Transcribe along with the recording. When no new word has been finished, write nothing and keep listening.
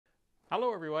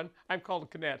Hello everyone, I'm Colin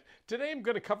Canet. Today I'm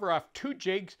going to cover off two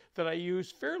jigs that I use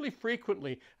fairly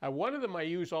frequently. One of them I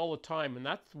use all the time, and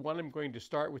that's the one I'm going to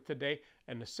start with today,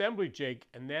 an assembly jig,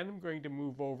 and then I'm going to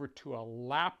move over to a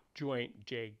lap joint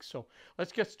jig. So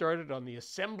let's get started on the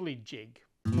assembly jig.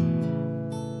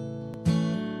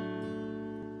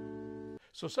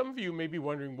 So some of you may be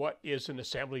wondering, what is an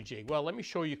assembly jig? Well, let me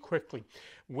show you quickly.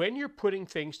 When you're putting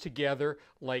things together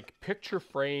like picture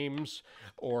frames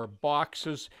or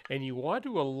boxes and you want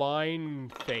to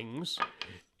align things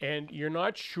and you're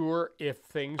not sure if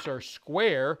things are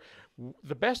square,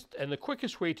 the best and the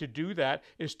quickest way to do that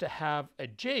is to have a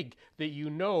jig that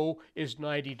you know is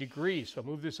 90 degrees. So I'll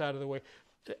move this out of the way.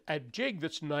 A jig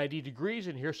that's 90 degrees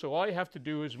in here, so all you have to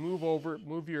do is move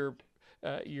your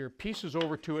pieces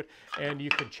over to it and you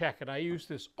can check it. I use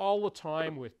this all the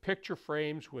time with picture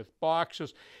frames, with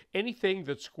boxes, anything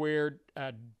that's squared,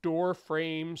 door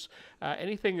frames,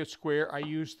 anything that's square. I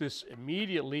use this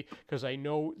immediately because I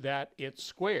know that it's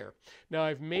square. Now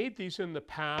I've made these in the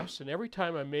past, and every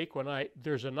time I make one,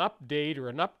 there's an update or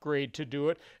an upgrade to do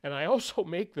it, and I also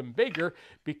make them bigger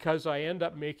because I end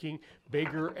up making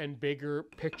bigger and bigger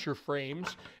picture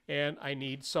frames and I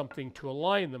need something to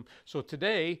align them. So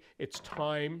today it's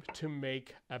time to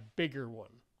make a bigger one.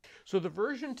 So the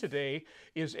version today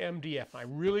is MDF. I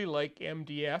really like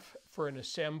MDF for an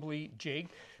assembly jig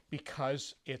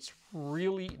because it's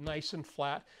really nice and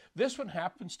flat. This one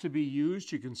happens to be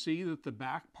used. You can see that the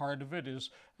back part of it is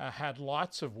had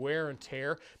lots of wear and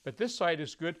tear, but this side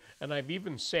is good, and I've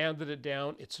even sanded it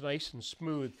down. It's nice and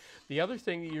smooth. The other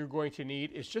thing that you're going to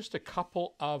need is just a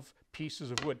couple of pieces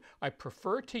of wood. I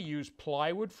prefer to use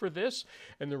plywood for this,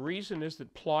 and the reason is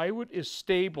that plywood is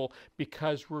stable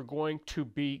because we're going to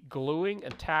be gluing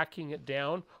and tacking it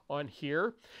down on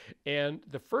here. And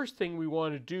the first thing we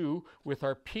want to do with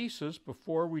our pieces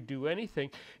before we do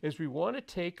anything is we want to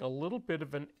take a little bit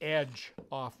of an edge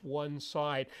off one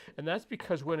side, and that's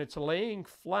because when it's laying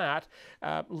flat,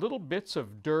 little bits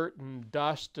of dirt and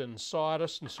dust and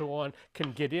sawdust and so on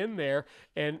can get in there,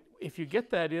 and if you get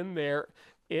that in there,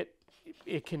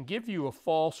 it can give you a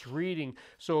false reading.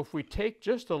 So if we take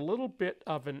just a little bit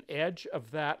of an edge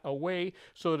of that away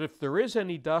so that if there is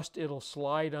any dust, it'll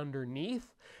slide underneath,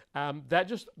 that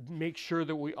just makes sure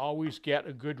that we always get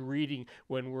a good reading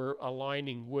when we're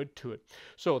aligning wood to it.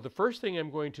 So the first thing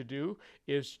I'm going to do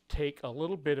is take a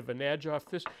little bit of an edge off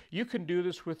this. You can do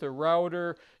this with a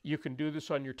router, you can do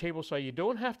this on your table saw. You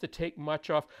don't have to take much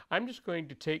off. I'm just going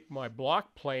to take my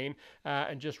block plane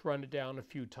and just run it down a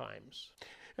few times.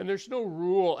 And there's no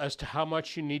rule as to how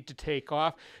much you need to take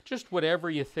off, just whatever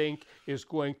you think is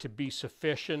going to be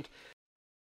sufficient.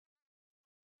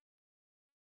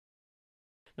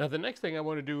 Now the next thing I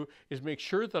want to do is make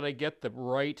sure that I get the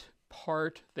right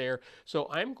part there. So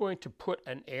I'm going to put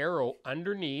an arrow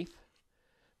underneath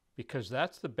because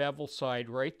that's the bevel side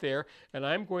right there, and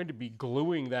I'm going to be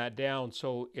gluing that down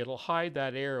so it'll hide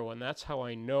that arrow, and that's how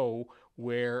I know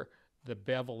where the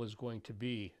bevel is going to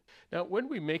be. Now when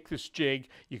we make this jig,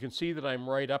 you can see that I'm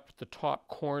right up at the top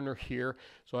corner here.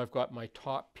 So I've got my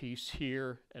top piece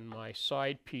here and my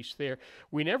side piece there.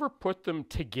 We never put them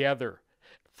together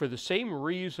for the same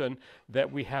reason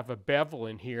that we have a bevel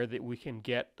in here that we can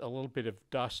get a little bit of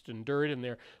dust and dirt in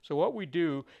there. So what we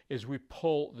do is we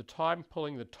pull the top, I'm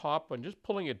pulling the top one, just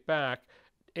pulling it back,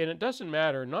 and it doesn't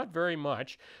matter, not very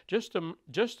much, just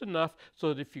enough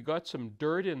so that if you got some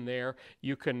dirt in there,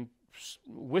 you can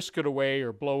whisk it away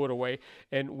or blow it away.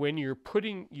 And when you're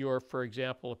putting your, for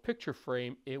example, a picture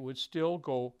frame, it would still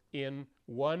go in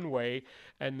one way,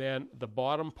 and then the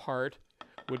bottom part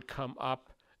would come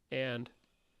up and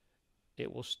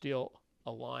it will still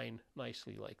align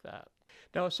nicely like that.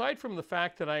 Now, aside from the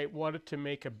fact that I wanted to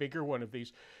make a bigger one of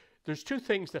these, there's two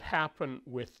things that happen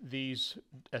with these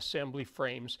assembly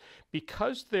frames.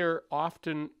 Because they're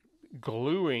often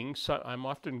gluing, I'm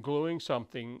often gluing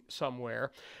something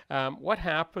somewhere, what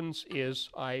happens is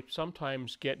I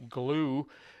sometimes get glue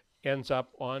ends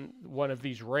up on one of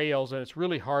these rails, and it's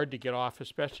really hard to get off,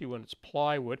 especially when it's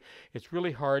plywood. It's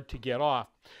really hard to get off.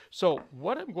 So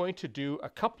what I'm going to do, a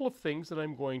couple of things that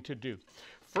I'm going to do.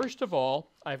 First of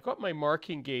all, I've got my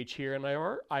marking gauge here, and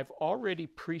I've already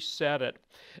preset it,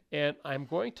 and I'm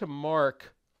going to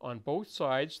mark on both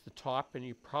sides, the top, and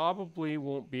you probably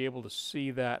won't be able to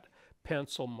see that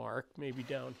pencil mark, maybe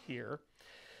down here.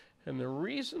 And the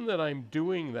reason that I'm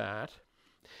doing that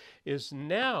is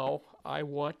now I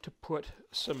want to put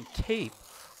some tape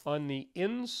on the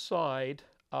inside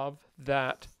of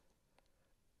that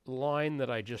line that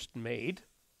I just made.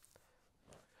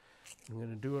 I'm going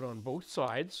to do it on both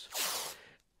sides.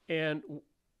 And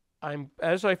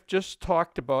as I've just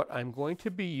talked about, I'm going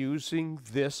to be using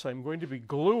this. I'm going to be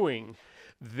gluing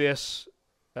this,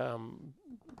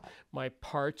 my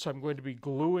parts. I'm going to be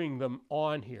gluing them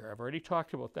on here. I've already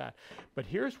talked about that. But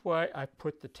here's why I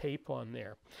put the tape on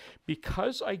there.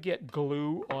 Because I get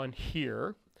glue on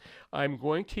here, I'm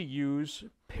going to use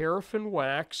paraffin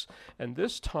wax, and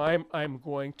this time I'm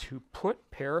going to put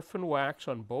paraffin wax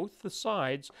on both the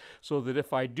sides so that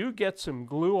if I do get some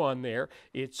glue on there,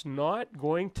 it's not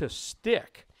going to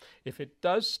stick. If it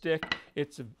does stick,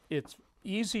 it's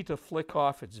easy to flick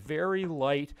off, it's very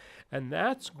light, and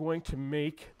that's going to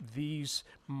make these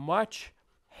much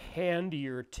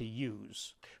handier to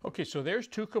use. Okay, so there's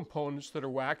two components that are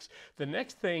wax. The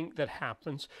next thing that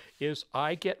happens is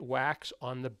I get wax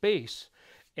on the base.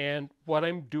 And what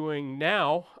I'm doing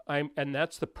now, and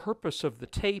that's the purpose of the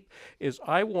tape, is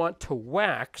I want to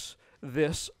wax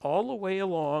this all the way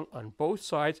along on both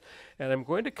sides, and I'm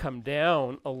going to come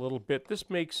down a little bit. This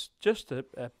makes just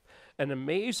an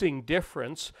amazing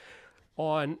difference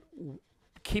on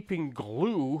keeping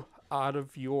glue out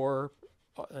of your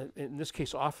in this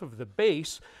case off of the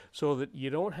base, so that you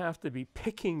don't have to be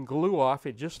picking glue off.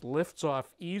 It just lifts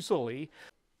off easily.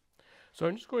 So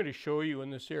I'm just going to show you in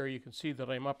this area. You can see that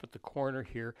I'm up at the corner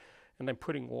here and I'm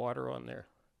putting water on there.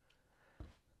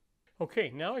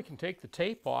 Okay, now I can take the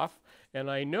tape off and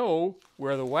I know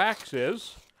where the wax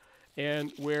is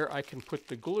and where I can put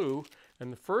the glue.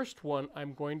 And the first one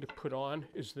I'm going to put on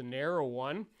is the narrow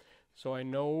one. So I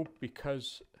know,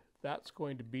 because that's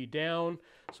going to be down,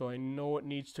 so I know it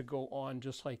needs to go on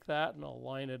just like that, and I'll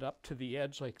line it up to the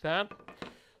edge like that.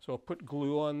 So I'll put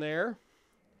glue on there,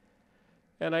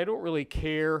 and I don't really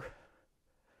care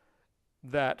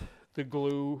that the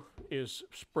glue is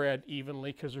spread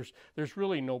evenly, because there's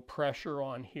really no pressure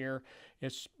on here.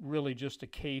 It's really just a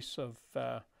case of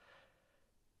and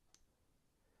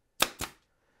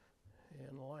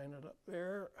line it up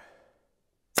there.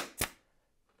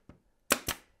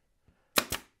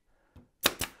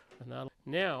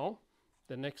 Now,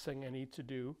 the next thing I need to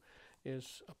do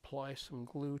is apply some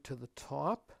glue to the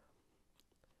top.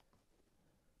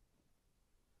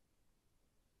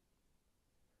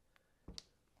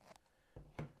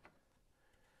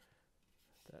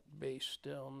 That base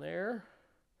down there.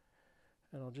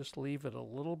 And I'll just leave it a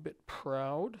little bit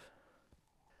proud.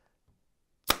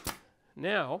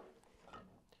 Now,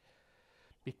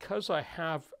 because I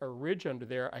have a ridge under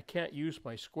there, I can't use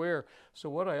my square. So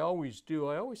what I always do,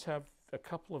 I always have a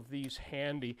couple of these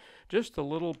handy, just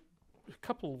a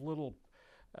couple of little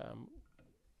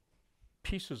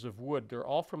pieces of wood. They're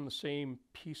all from the same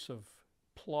piece of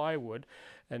plywood.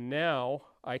 And now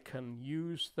I can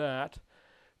use that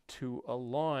to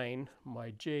align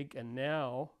my jig, and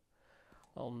now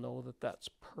I'll know that that's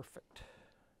perfect.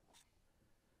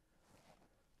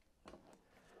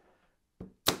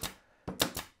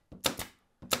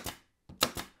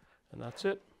 And that's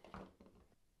it.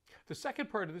 The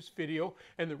second part of this video,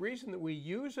 and the reason that we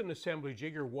use an assembly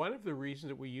jig, or one of the reasons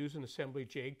that we use an assembly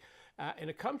jig, and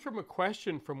it comes from a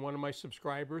question from one of my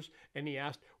subscribers, and he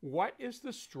asked, what is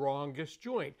the strongest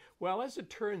joint? Well, as it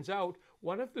turns out,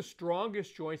 one of the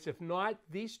strongest joints, if not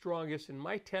the strongest, in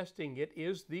my testing it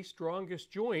is the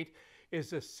strongest joint,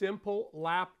 is a simple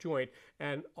lap joint.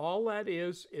 And all that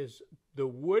is the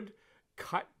wood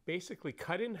basically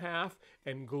cut in half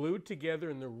and glued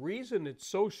together. And the reason it's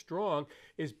so strong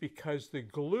is because the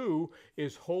glue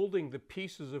is holding the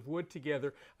pieces of wood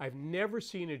together. I've never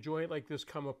seen a joint like this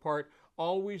come apart.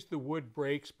 Always the wood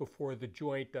breaks before the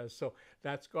joint does. So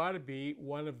that's got to be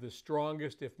one of the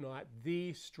strongest, if not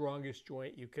the strongest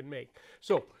joint you can make.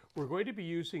 So we're going to be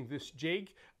using this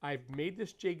jig. I've made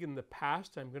this jig in the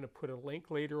past. I'm going to put a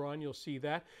link later on. You'll see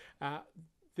that.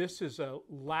 This is a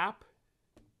lap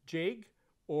jig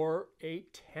or a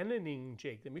tenoning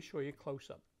jig. Let me show you close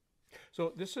up.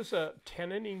 So this is a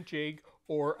tenoning jig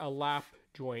or a lap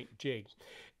joint jig.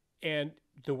 And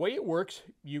the way it works,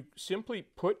 you simply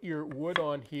put your wood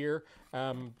on here,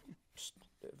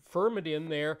 firm it in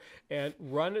there, and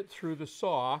run it through the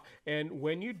saw. And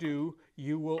when you do,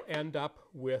 you will end up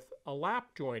with a lap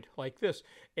joint like this.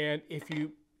 And if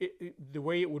you the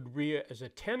way it would be as a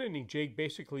tenoning jig,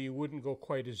 basically you wouldn't go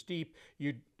quite as deep,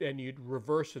 you'd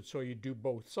reverse it, so you'd do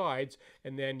both sides,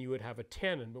 and then you would have a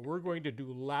tenon. But we're going to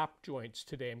do lap joints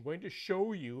today. I'm going to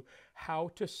show you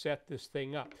how to set this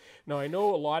thing up. Now, I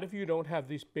know a lot of you don't have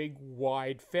these big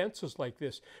wide fences like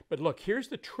this, but look, here's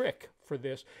the trick for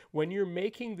this. When you're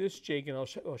making this jig, and I'll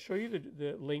show you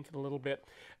the link in a little bit,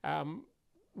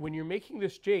 when you're making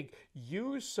this jig,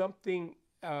 use something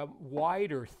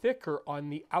wide or thicker on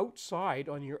the outside,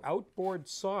 on your outboard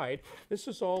side. This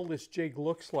is all this jig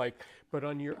looks like, but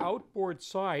on your outboard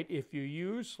side, if you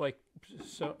use like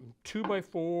some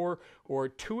 2x4 or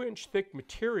 2-inch thick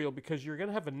material, because you're going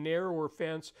to have a narrower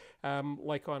fence,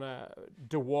 like on a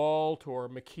DeWalt or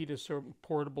Makita or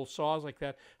portable saws like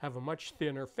that, have a much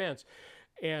thinner fence.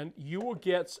 And you will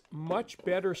get much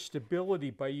better stability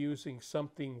by using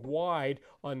something wide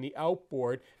on the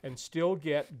outboard and still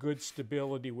get good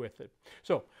stability with it.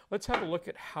 So let's have a look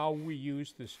at how we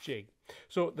use this jig.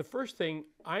 So the first thing,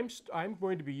 I'm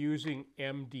going to be using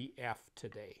MDF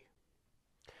today.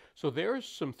 So there's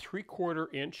some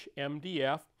 3/4 inch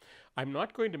MDF. I'm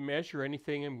not going to measure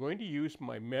anything. I'm going to use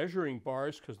my measuring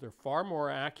bars because they're far more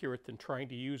accurate than trying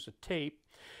to use a tape.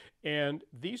 And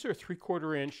these are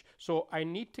 3/4 inch, so I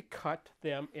need to cut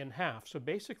them in half. So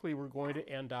basically we're going to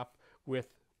end up with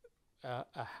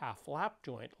a half lap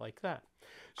joint like that.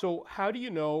 So how do you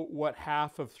know what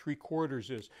half of 3/4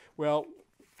 is? Well,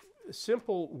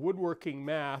 simple woodworking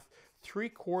math,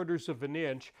 3/4 of an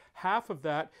inch, half of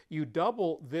that, you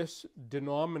double this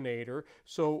denominator,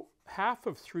 so half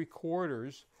of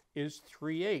 3/4 is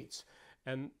 3/8,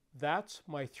 and that's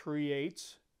my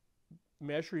 3/8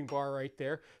 measuring bar right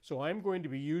there. So I'm going to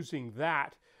be using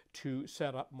that to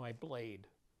set up my blade.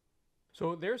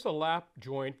 So there's a lap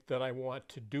joint that I want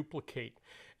to duplicate.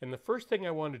 And the first thing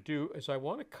I want to do is I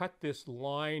want to cut this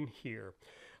line here.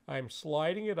 I'm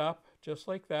sliding it up just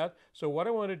like that. So what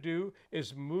I want to do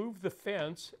is move the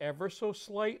fence ever so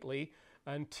slightly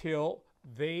until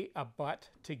they abut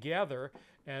together,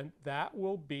 and that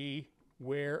will be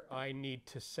where I need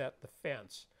to set the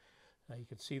fence. Now you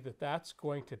can see that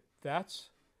that's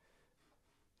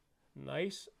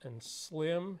nice and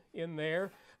slim in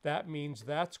there. That means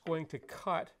that's going to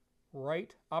cut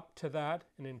right up to that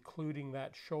and including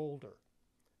that shoulder.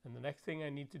 And the next thing I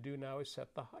need to do now is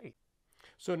set the height.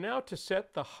 So now to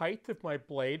set the height of my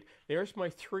blade, there's my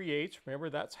 3/8. Remember,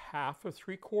 that's half of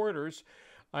 3/4.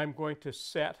 I'm going to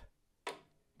set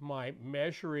my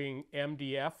measuring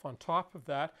MDF on top of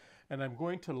that, and I'm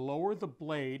going to lower the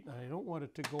blade. I don't want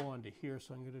it to go onto here,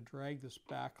 so I'm going to drag this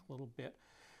back a little bit.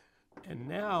 And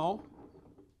now,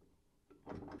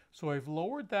 so I've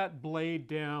lowered that blade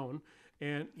down,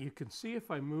 and you can see if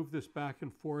I move this back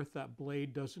and forth, that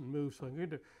blade doesn't move. So I'm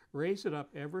going to raise it up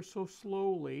ever so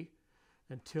slowly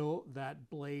until that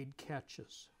blade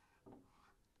catches.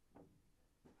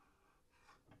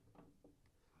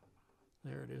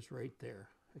 There it is right there.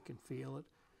 I can feel it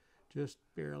just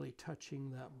barely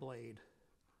touching that blade.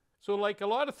 So like a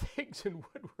lot of things in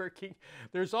woodworking,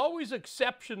 there's always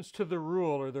exceptions to the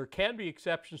rule, or there can be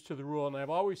exceptions to the rule. And I've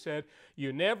always said,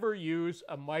 you never use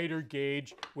a miter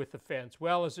gauge with a fence.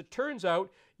 Well, as it turns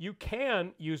out, you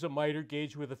can use a miter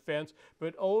gauge with a fence,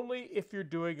 but only if you're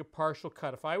doing a partial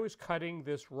cut. If I was cutting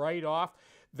this right off,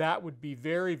 that would be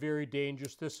very, very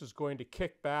dangerous. This is going to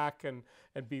kick back and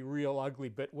be real ugly.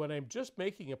 But when I'm just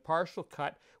making a partial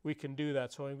cut, we can do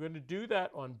that. So I'm going to do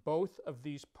that on both of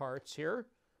these parts here.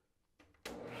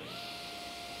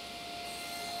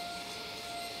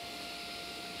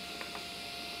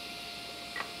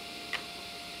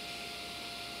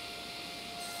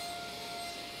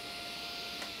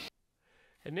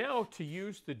 And now to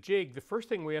use the jig, the first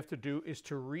thing we have to do is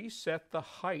to reset the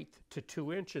height to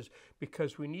 2 inches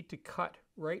because we need to cut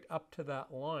right up to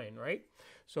that line, right?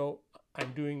 So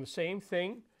I'm doing the same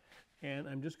thing, and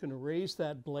I'm just going to raise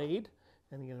that blade,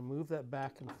 and I'm going to move that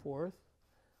back and forth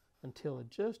until it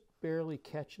just barely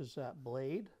catches that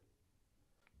blade.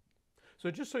 So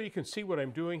just so you can see what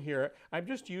I'm doing here, I'm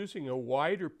just using a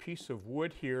wider piece of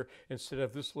wood here instead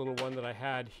of this little one that I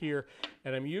had here.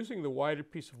 And I'm using the wider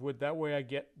piece of wood, that way I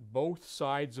get both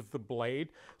sides of the blade,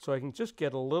 so I can just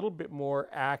get a little bit more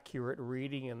accurate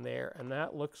reading in there. And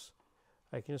that looks,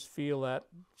 I can just feel that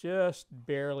just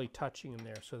barely touching in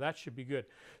there. So that should be good.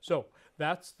 So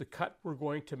that's the cut we're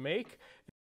going to make.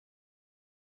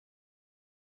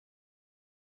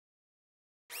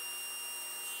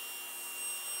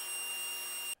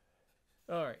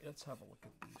 All right, let's have a look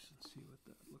at these and see what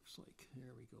that looks like.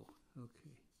 There we go.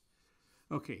 Okay.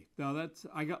 Okay, now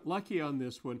I got lucky on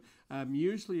this one.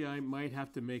 Usually I might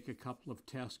have to make a couple of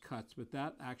test cuts, but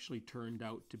that actually turned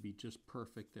out to be just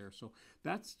perfect there. So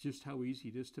that's just how easy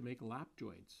it is to make lap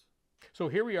joints. So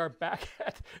here we are back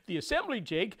at the assembly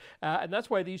jig, and that's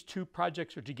why these two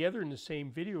projects are together in the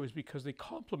same video, is because they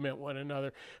complement one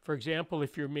another. For example,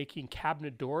 if you're making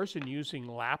cabinet doors and using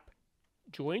lap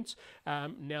joints,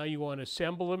 now you want to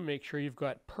assemble them, make sure you've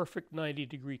got perfect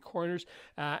 90-degree corners,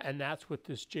 and that's what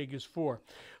this jig is for.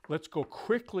 Let's go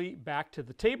quickly back to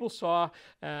the table saw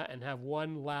and have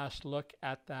one last look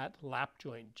at that lap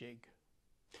joint jig.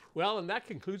 Well, and that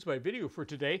concludes my video for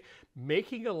today.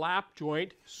 Making a lap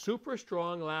joint, super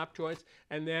strong lap joints,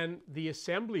 and then the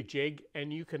assembly jig,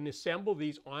 and you can assemble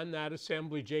these on that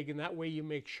assembly jig, and that way you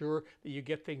make sure that you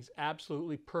get things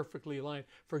absolutely perfectly aligned.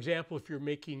 For example, if you're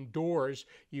making doors,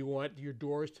 you want your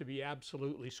doors to be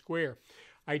absolutely square.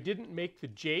 I didn't make the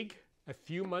jig. A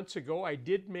few months ago, I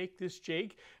did make this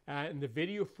jig, and the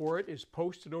video for it is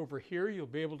posted over here. You'll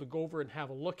be able to go over and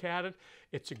have a look at it.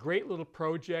 It's a great little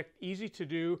project, easy to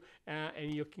do,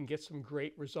 and you can get some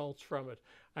great results from it.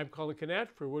 I'm Colin Canet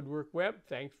for Woodwork Web.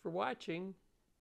 Thanks for watching.